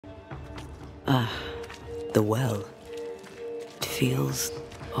The well. It feels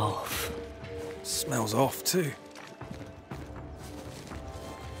off. Smells off too.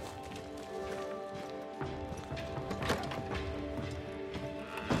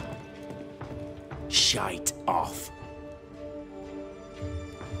 Shite off.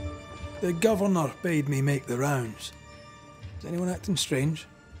 The governor bade me make the rounds. Is anyone acting strange?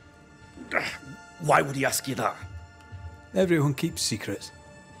 Why would he ask you that? Everyone keeps secrets,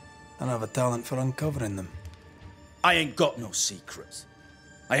 and I have a talent for uncovering them. I ain't got no secrets.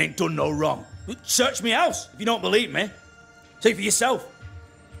 I ain't done no wrong. Search me house if you don't believe me. See for yourself.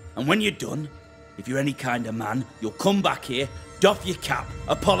 And when you're done, if you're any kind of man, you'll come back here, doff your cap,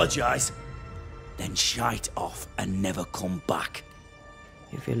 apologise, then shite off and never come back.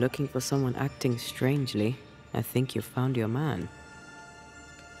 If you're looking for someone acting strangely, I think you've found your man.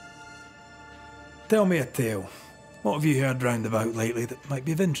 Tell me a tale. What have you heard round about lately that might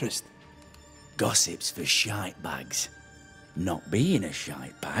be of interest? Gossip's for shite bags. Not being a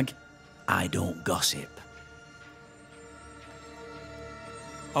shite bag, I don't gossip.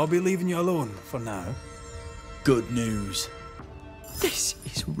 I'll be leaving you alone for now. Good news. This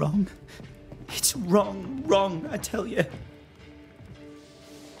is wrong. It's wrong, I tell you.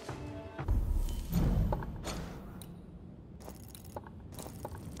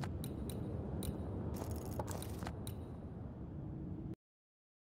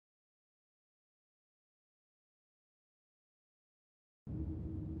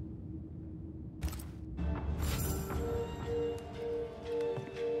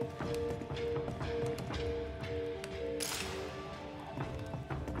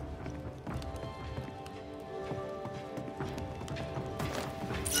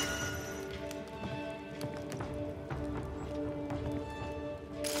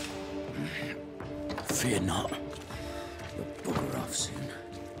 Fear not. You'll bugger off soon.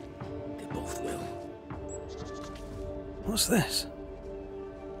 They both will. What's this?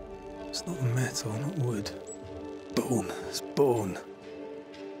 It's not metal, not wood. Bone. It's bone.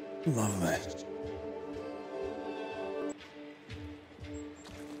 Lovely.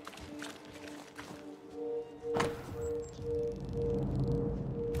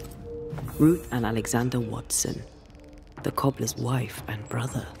 Ruth and Alexander Watson, the cobbler's wife and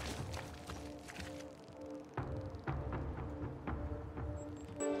brother.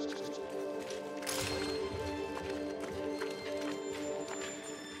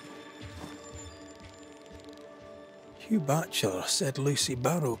 Hugh Batchelor said Lucy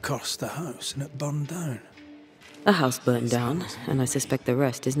Barrow cursed the house and it burned down. The house burned down, and I suspect the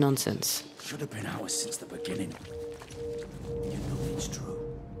rest is nonsense. Should have been ours since the beginning. You know it's true.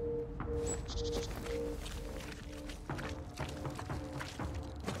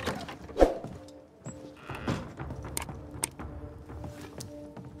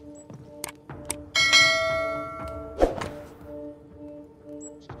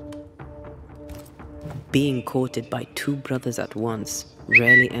 Being courted by two brothers at once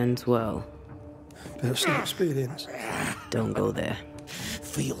rarely ends well. Personal experience. Don't go there.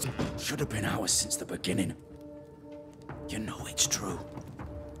 Field should have been ours since the beginning. You know it's true.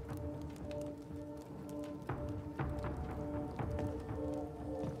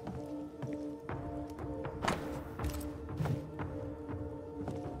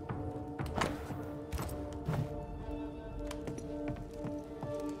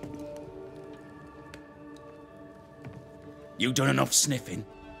 You done enough sniffing?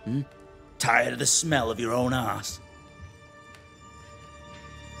 Tired of the smell of your own arse?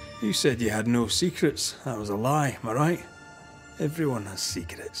 You said you had no secrets. That was a lie, am I right? Everyone has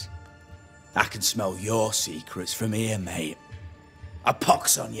secrets. I can smell your secrets from here, mate. A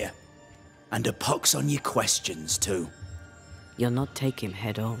pox on you. And a pox on your questions, too. You'll not take him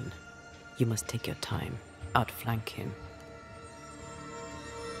head on. You must take your time, outflank him.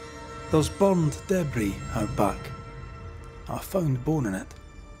 There's burned debris out back. I found bone in it.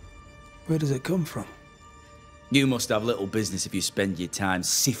 Where does it come from? You must have little business if you spend your time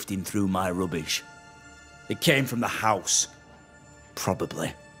sifting through my rubbish. It came from the house.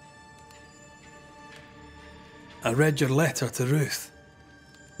 Probably. I read your letter to Ruth.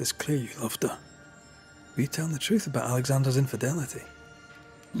 It's clear you loved her. Were you telling the truth about Alexander's infidelity?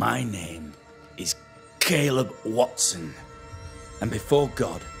 My name is Caleb Watson. And before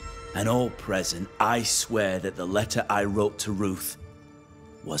God and all present, I swear that the letter I wrote to Ruth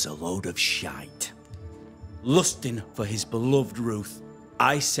was a load of shite. Lusting for his beloved Ruth,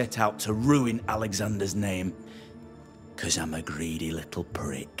 I set out to ruin Alexander's name, 'cause I'm a greedy little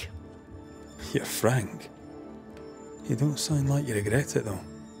prick. You're frank. You don't sound like you regret it, though.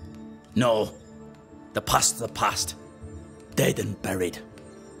 No, the past's the past. Dead and buried.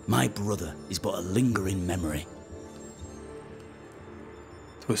 My brother is but a lingering memory.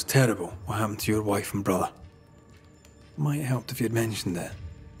 'Twas terrible what happened to your wife and brother. Might have helped if you'd mentioned it.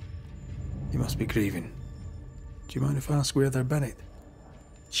 You must be grieving. Do you mind if I ask where they're buried?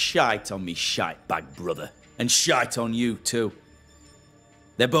 Shite on me shite bag brother, and shite on you too.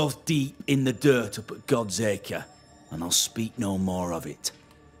 They're both deep in the dirt up at God's Acre, and I'll speak no more of it.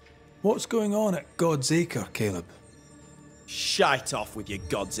 What's going on at God's Acre, Caleb? Shite off with your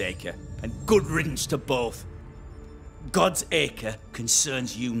God's Acre, and good riddance to both. God's Acre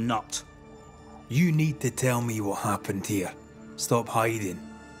concerns you not. You need to tell me what happened here. Stop hiding.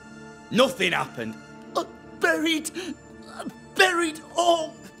 Nothing happened. Buried,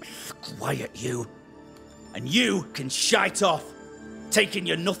 oh! Quiet you. And you can shite off, taking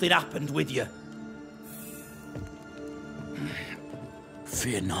your nothing happened with you.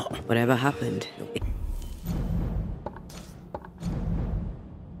 Fear not. Whatever happened,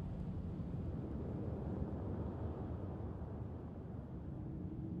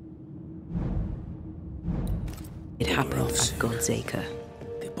 it happened at God's Acre.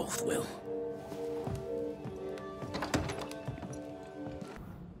 They both will.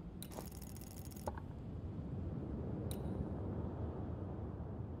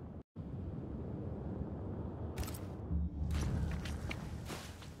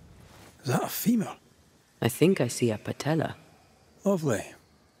 Is that a femur? I think I see a patella. Lovely.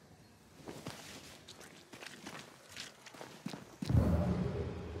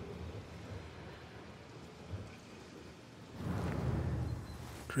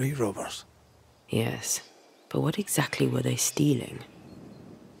 Grave robbers. Yes, but what exactly were they stealing?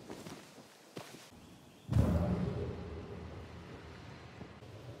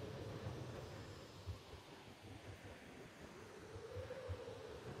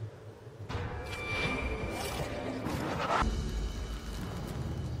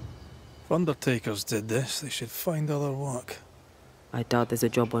 If undertakers did this, they should find other work. I doubt there's a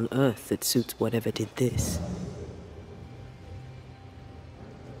job on Earth that suits whatever did this.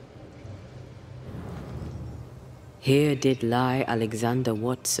 Here did lie Alexander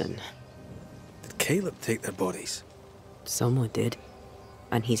Watson. Did Caleb take their bodies? Someone did,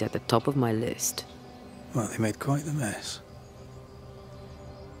 and he's at the top of my list. Well, they made quite the mess.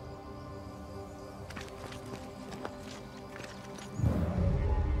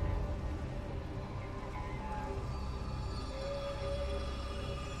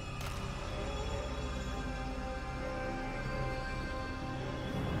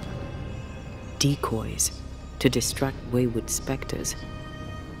 Decoys, to distract wayward specters.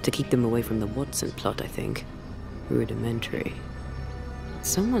 To keep them away from the Watson plot, I think. Rudimentary.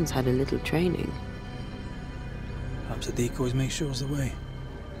 Someone's had a little training. Perhaps the decoys may show us the way.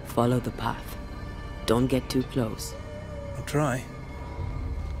 Follow the path. Don't get too close. I'll try.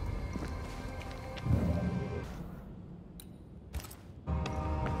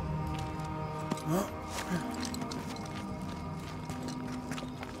 Oh.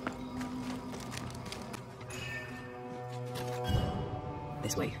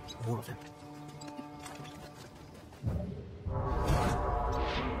 This way. More of them.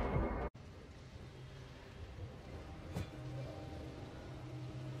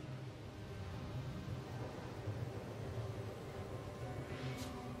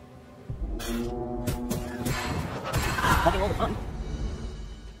 Having all the fun.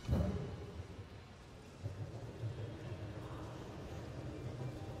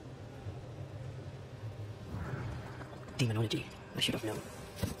 Demonology. I should have known.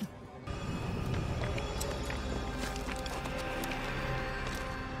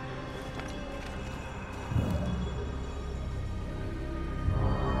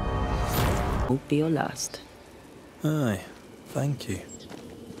 Won't be your last. Aye, thank you.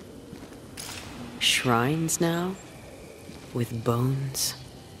 Shrines now? With bones?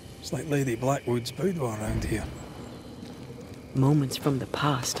 It's like Lady Blackwood's boudoir around here. Moments from the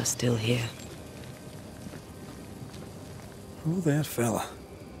past are still here. Oh there, fella.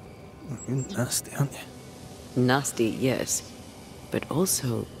 You're nasty, aren't you? Nasty, yes. But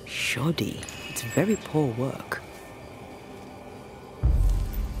also shoddy. It's very poor work.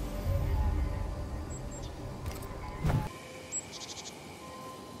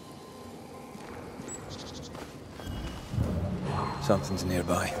 Something's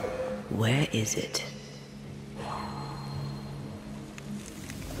nearby. Where is it?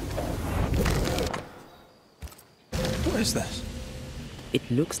 What is this? It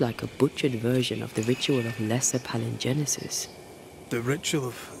looks like a butchered version of the ritual of lesser palingenesis. The ritual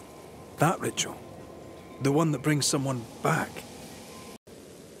of... that ritual? The one that brings someone back?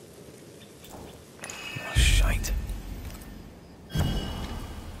 Oh, shite.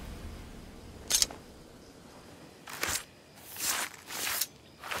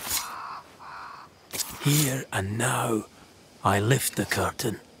 Here and now, I lift the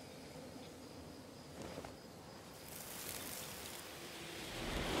curtain.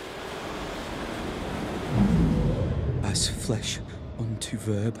 As flesh unto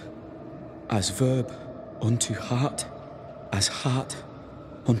verb, as verb unto heart, as heart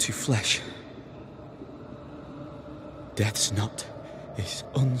unto flesh. Death's knot is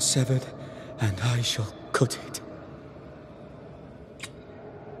unsevered, and I shall cut it.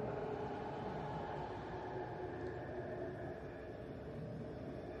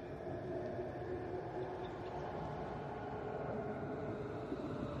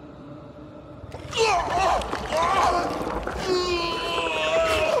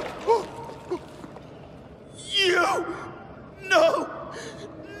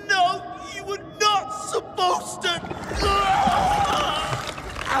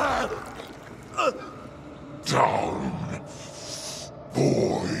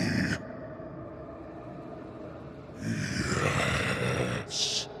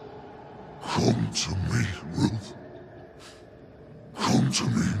 Come to me, Ruth. Come to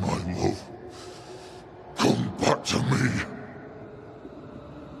me, my love. Come back to me.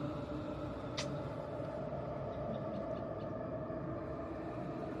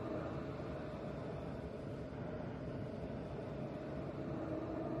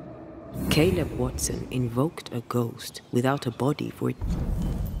 Caleb Watson invoked a ghost without a body for it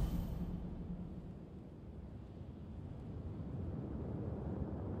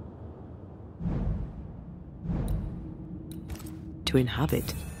to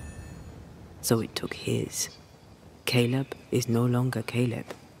inhabit. So it took his. Caleb is no longer Caleb.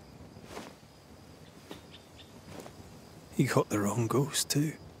 He got the wrong ghost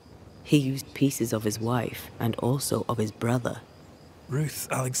too. He used pieces of his wife and also of his brother. Ruth,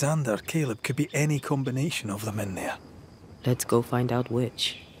 Alexander, Caleb, could be any combination of them in there. Let's go find out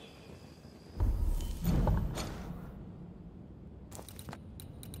which.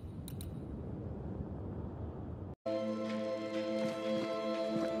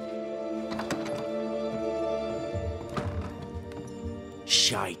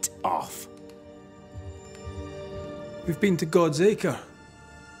 Shite off. We've been to God's Acre.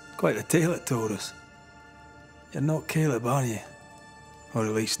 Quite a tale it told us. You're not Caleb, are you? Or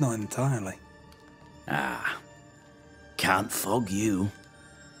at least not entirely. Ah, can't fog you.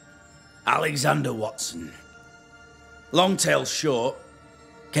 Alexander Watson. Long tale short,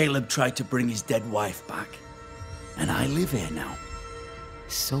 Caleb tried to bring his dead wife back, and I live here now.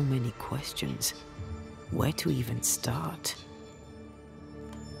 So many questions. Where to even start?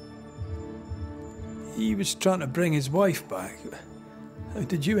 He was trying to bring his wife back. How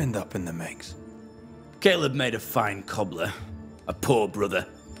did you end up in the mix? Caleb made a fine cobbler, a poor brother,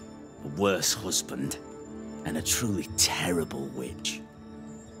 a worse husband, and a truly terrible witch.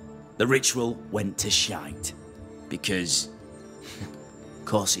 The ritual went to shite, because, of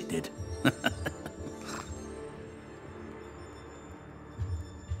course it did.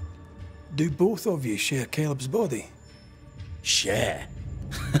 Do both of you share Caleb's body? Share?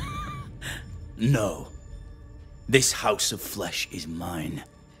 No. This house of flesh is mine.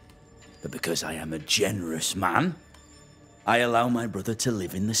 But because I am a generous man, I allow my brother to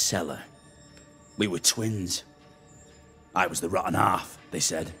live in the cellar. We were twins. I was the rotten half, they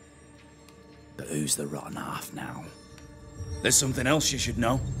said. But who's the rotten half now? There's something else you should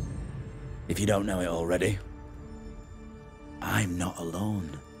know, if you don't know it already. I'm not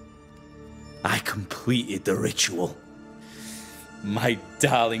alone. I completed the ritual. My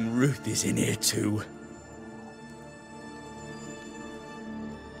darling Ruth is in here too.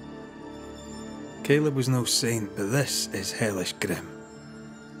 Caleb was no saint, but this is hellish grim.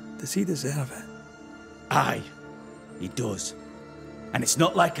 Does he deserve it? Aye, he does. And it's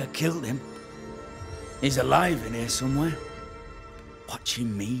not like I killed him. He's alive in here somewhere,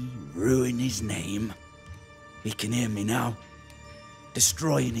 watching me ruin his name. He can hear me now,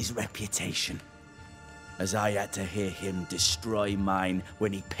 destroying his reputation, as I had to hear him destroy mine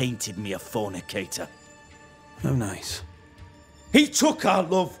when he painted me a fornicator. How nice. He took our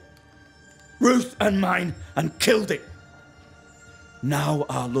love, Ruth and mine, and killed it. Now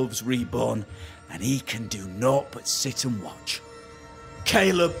our love's reborn, and he can do naught but sit and watch.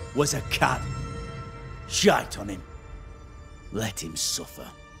 Caleb was a cad. Shite on him. Let him suffer.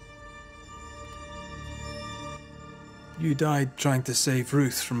 You died trying to save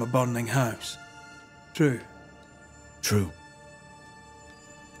Ruth from a burning house. True. True.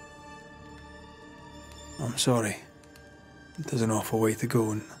 I'm sorry. There's an awful way to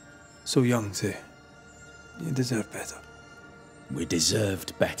go, and so young too. You deserve better. We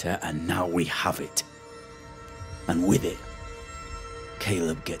deserved better, and now we have it. And with it,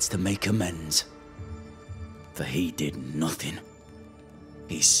 Caleb gets to make amends. for he did nothing.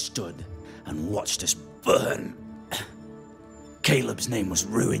 He stood and watched us burn. Caleb's name was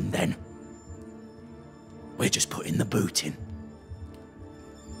ruined then. We're just putting the boot in.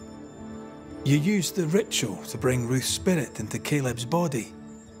 You used the ritual to bring Ruth's spirit into Caleb's body.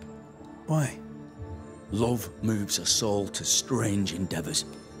 Why? Love moves a soul to strange endeavours.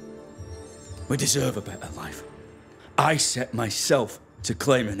 We deserve a better life. I set myself to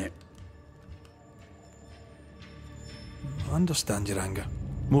claiming it. I understand your anger,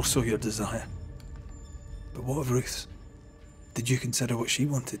 more so your desire. But what of Ruth's? Did you consider what she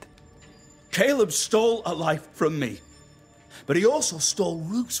wanted? Caleb stole a life from me, but he also stole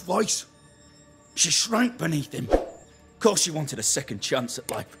Ruth's voice. She shrank beneath him. Of course she wanted a second chance at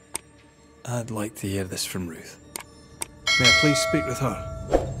life. I'd like to hear this from Ruth. May I please speak with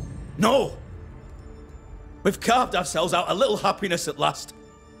her? No! We've carved ourselves out a little happiness at last.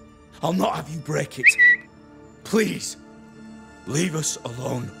 I'll not have you break it. Please, leave us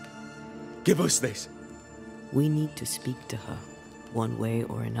alone. Give us this. We need to speak to her, one way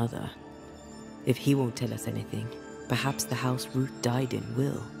or another. If he won't tell us anything, perhaps the house Ruth died in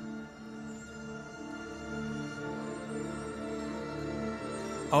will.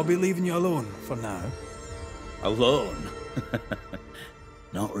 I'll be leaving you alone for now. Alone?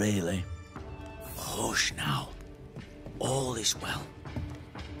 Not really. Hush now. All is well.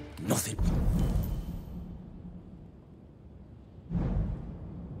 Nothing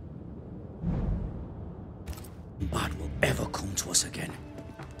bad will ever come to us again.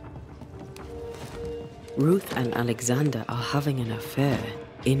 Ruth and Alexander are having an affair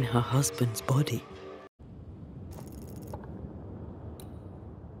in her husband's body.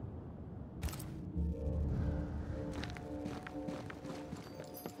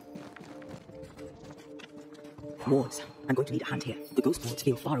 Wards, I'm going to need a hand here. The ghost wards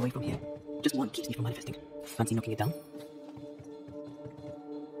feel far away from here. Just one keeps me from manifesting. Fancy knocking it down?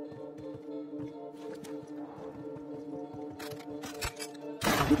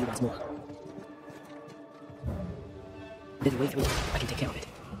 I'll give you once more. There's a way through. I can take care of it.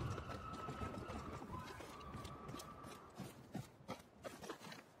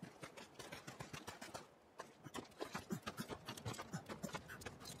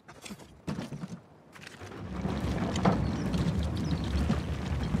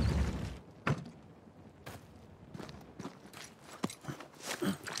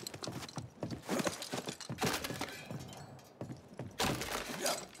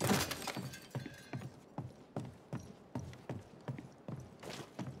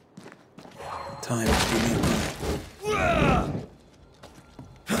 Time to leave.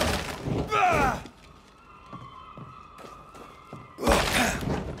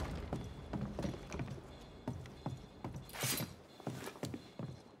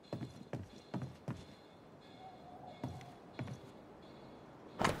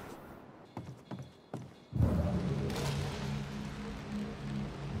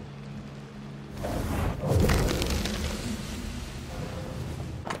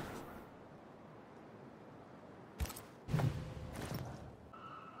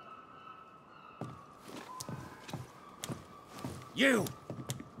 You!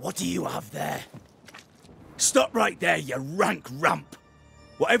 What do you have there? Stop right there, you rank ramp!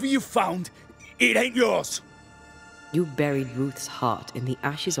 Whatever you found, it ain't yours! You buried Ruth's heart in the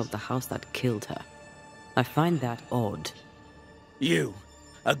ashes of the house that killed her. I find that odd. You,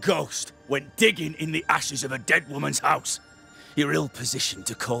 a ghost, went digging in the ashes of a dead woman's house. You're ill-positioned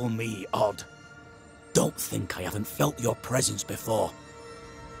to call me odd. Don't think I haven't felt your presence before.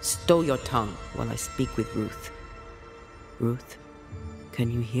 Stow your tongue while I speak with Ruth. Ruth, can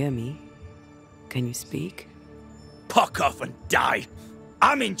you hear me? Can you speak? Puck off and die!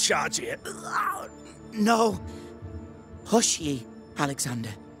 I'm in charge here. No. Hush ye, Alexander.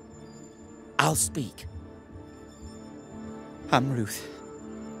 I'll speak. I'm Ruth.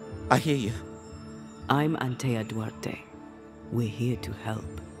 I hear you. I'm Antea Duarte. We're here to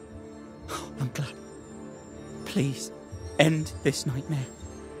help. I'm glad. Please, end this nightmare.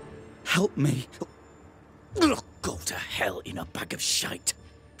 Help me. Go to hell in a bag of shite.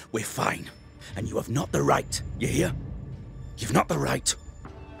 We're fine, and you have not the right, you hear? You've not the right.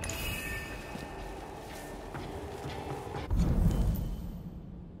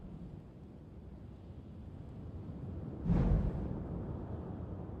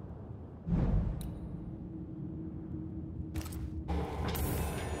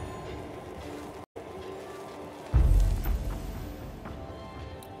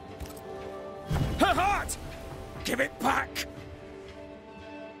 Her heart! Give it back!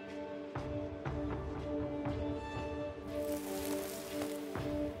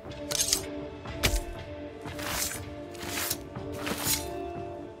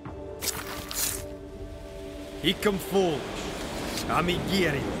 Icum foolish.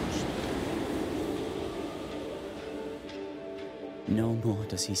 Amiguieri. No more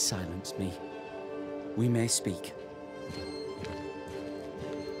does he silence me. We may speak.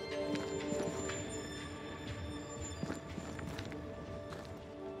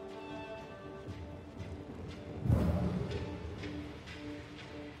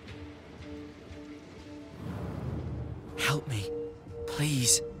 Help me,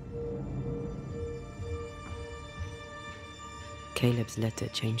 please. Caleb's letter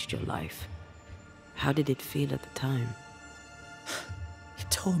changed your life. How did it feel at the time? It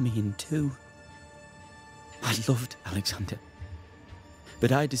tore me in two. I loved Alexander,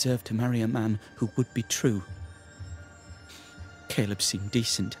 but I deserved to marry a man who would be true. Caleb seemed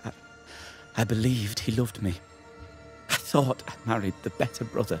decent. I believed he loved me. I thought I married the better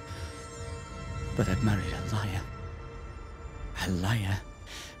brother, but I'd married a liar. A liar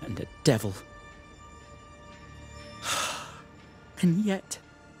and a devil. And yet,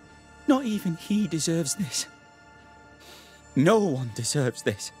 not even he deserves this. No one deserves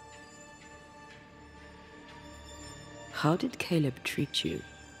this. How did Caleb treat you?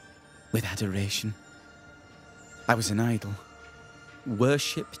 With adoration. I was an idol,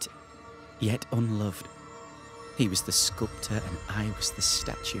 worshipped, yet unloved. He was the sculptor and I was the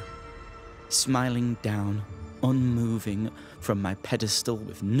statue, smiling down, unmoving from my pedestal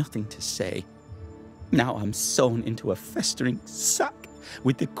with nothing to say. Now I'm sewn into a festering sack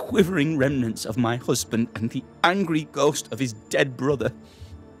with the quivering remnants of my husband and the angry ghost of his dead brother.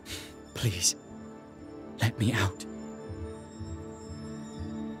 Please, let me out.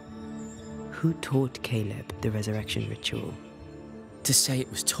 Who taught Caleb the resurrection ritual? To say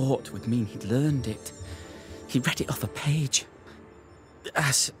it was taught would mean he'd learned it. He read it off a page.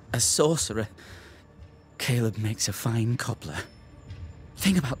 As a sorcerer, Caleb makes a fine cobbler. The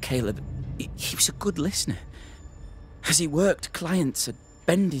thing about Caleb, he was a good listener. As he worked, clients would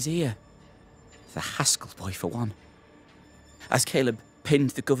bend his ear. The Haskell boy, for one. As Caleb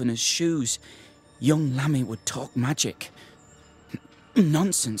pinned the governor's shoes, young Lammy would talk magic.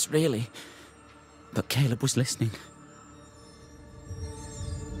 Nonsense, really. But Caleb was listening.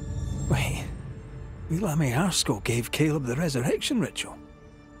 Wait, Lammy Haskell gave Caleb the resurrection ritual?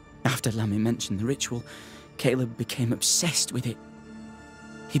 After Lammy mentioned the ritual, Caleb became obsessed with it.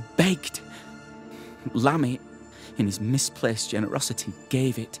 He begged. Lammy, in his misplaced generosity,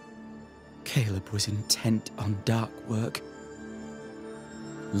 gave it. Caleb was intent on dark work.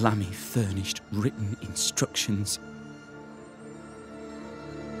 Lammy furnished written instructions.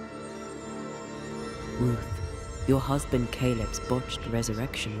 Ruth, your husband Caleb's botched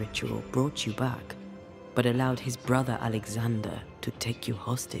resurrection ritual brought you back, but allowed his brother Alexander to take you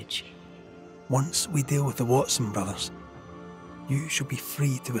hostage. Once we deal with the Watson brothers, you shall be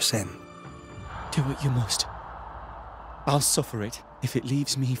free to ascend. Do what you must. I'll suffer it if it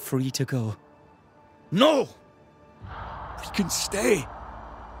leaves me free to go. No! We can stay.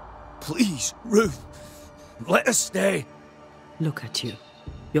 Please, Ruth, let us stay. Look at you.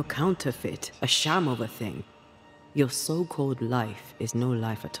 You're counterfeit, a sham of a thing. Your so-called life is no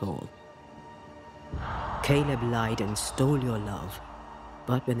life at all. Caleb lied and stole your love.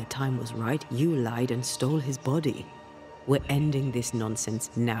 But when the time was right, you lied and stole his body. We're ending this nonsense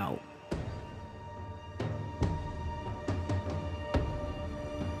now.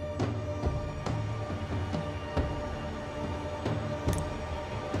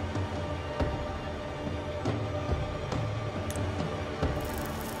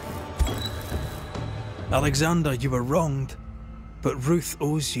 Alexander, you were wronged, but Ruth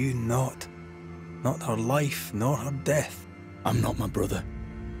owes you naught. Not her life, nor her death. I'm not my brother.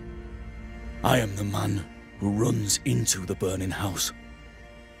 I am the man who runs into the burning house.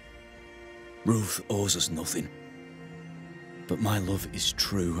 Ruth owes us nothing. But my love is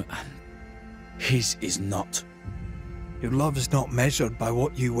true, and his is not. Your love is not measured by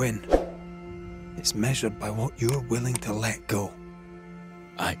what you win. It's measured by what you're willing to let go.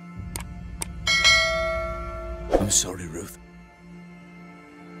 I'm sorry, Ruth.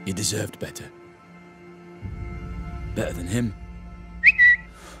 You deserved better. Better than him.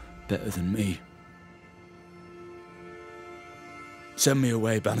 Better than me. Send me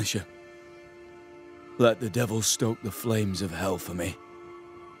away, Banisher. Let the devil stoke the flames of hell for me,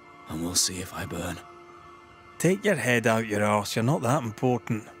 and we'll see if I burn. Take your head out your arse, you're not that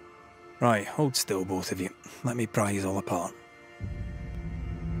important. Right, hold still, both of you. Let me pry you all apart.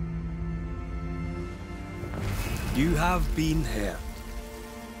 You have been here.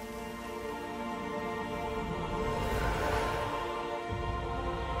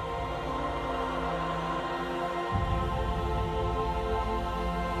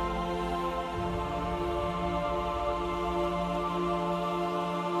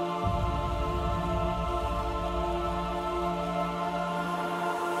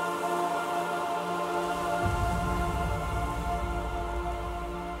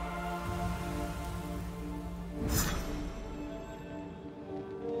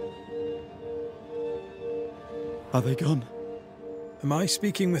 Are they gone? Am I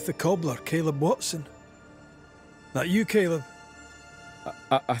speaking with the cobbler, Caleb Watson? That you, Caleb?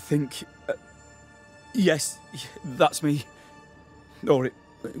 I think... yes, that's me. Or it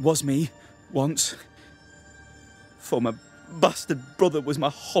was me, once. For my bastard brother was my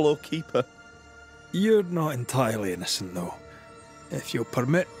hollow keeper. You're not entirely innocent, though. If you'll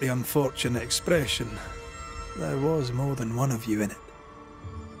permit the unfortunate expression, there was more than one of you in it.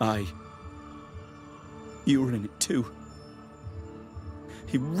 Aye. You were in it too.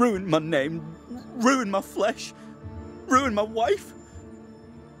 He ruined my name, ruined my flesh, ruined my wife.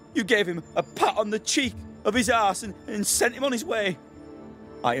 You gave him a pat on the cheek of his arse and sent him on his way.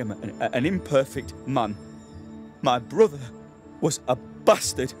 I am an imperfect man. My brother was a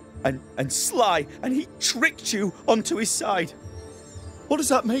bastard and sly, and he tricked you onto his side. What does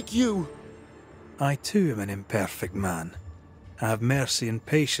that make you? I too am an imperfect man. I have mercy and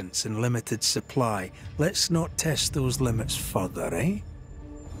patience in limited supply. Let's not test those limits further, eh?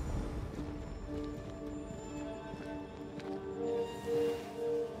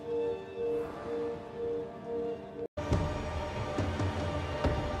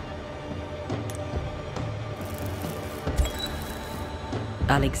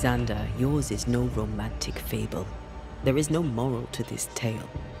 Alexander, yours is no romantic fable. There is no moral to this tale.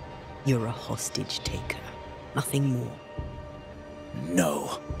 You're a hostage taker, nothing more.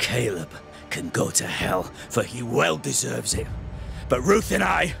 No, Caleb can go to hell, for he well deserves it. But Ruth and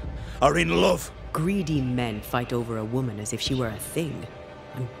I are in love. Greedy men fight over a woman as if she were a thing.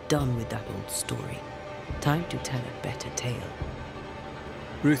 I'm done with that old story. Time to tell a better tale.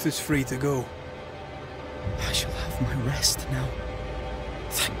 Ruth is free to go. I shall have my rest now.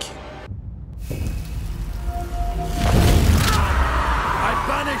 Thank you. I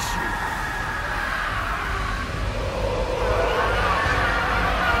banish you!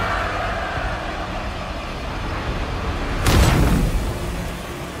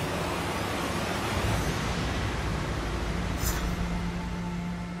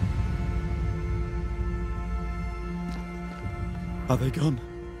 Are they gone?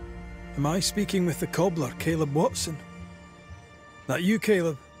 Am I speaking with the cobbler, Caleb Watson? That you,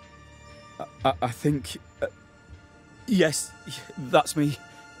 Caleb? I think... yes, that's me.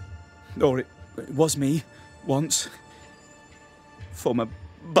 Or it was me, once. For my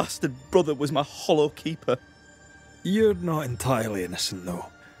bastard brother was my hollow keeper. You're not entirely innocent, though.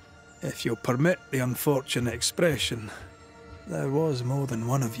 If you'll permit the unfortunate expression, there was more than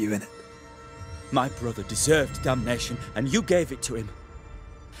one of you in it. My brother deserved damnation, and you gave it to him.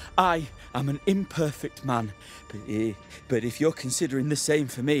 I am an imperfect man, but if you're considering the same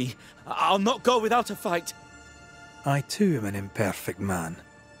for me, I'll not go without a fight. I too am an imperfect man.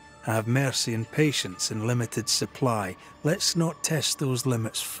 I have mercy and patience in limited supply. Let's not test those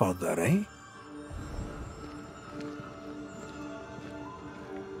limits further, eh?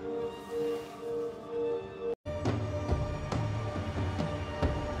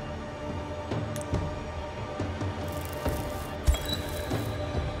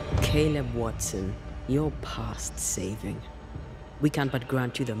 Caleb Watson, you're past saving. We can but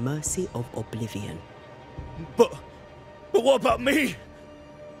grant you the mercy of oblivion. But what about me?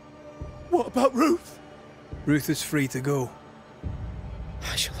 What about Ruth? Ruth is free to go.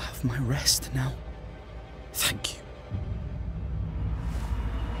 I shall have my rest now. Thank you.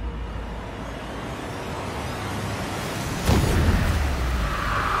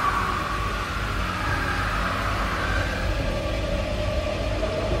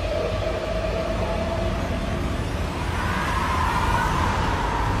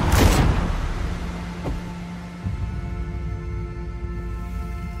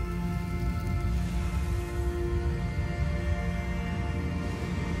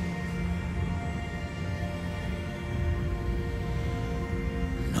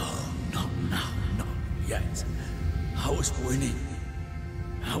 I was winning.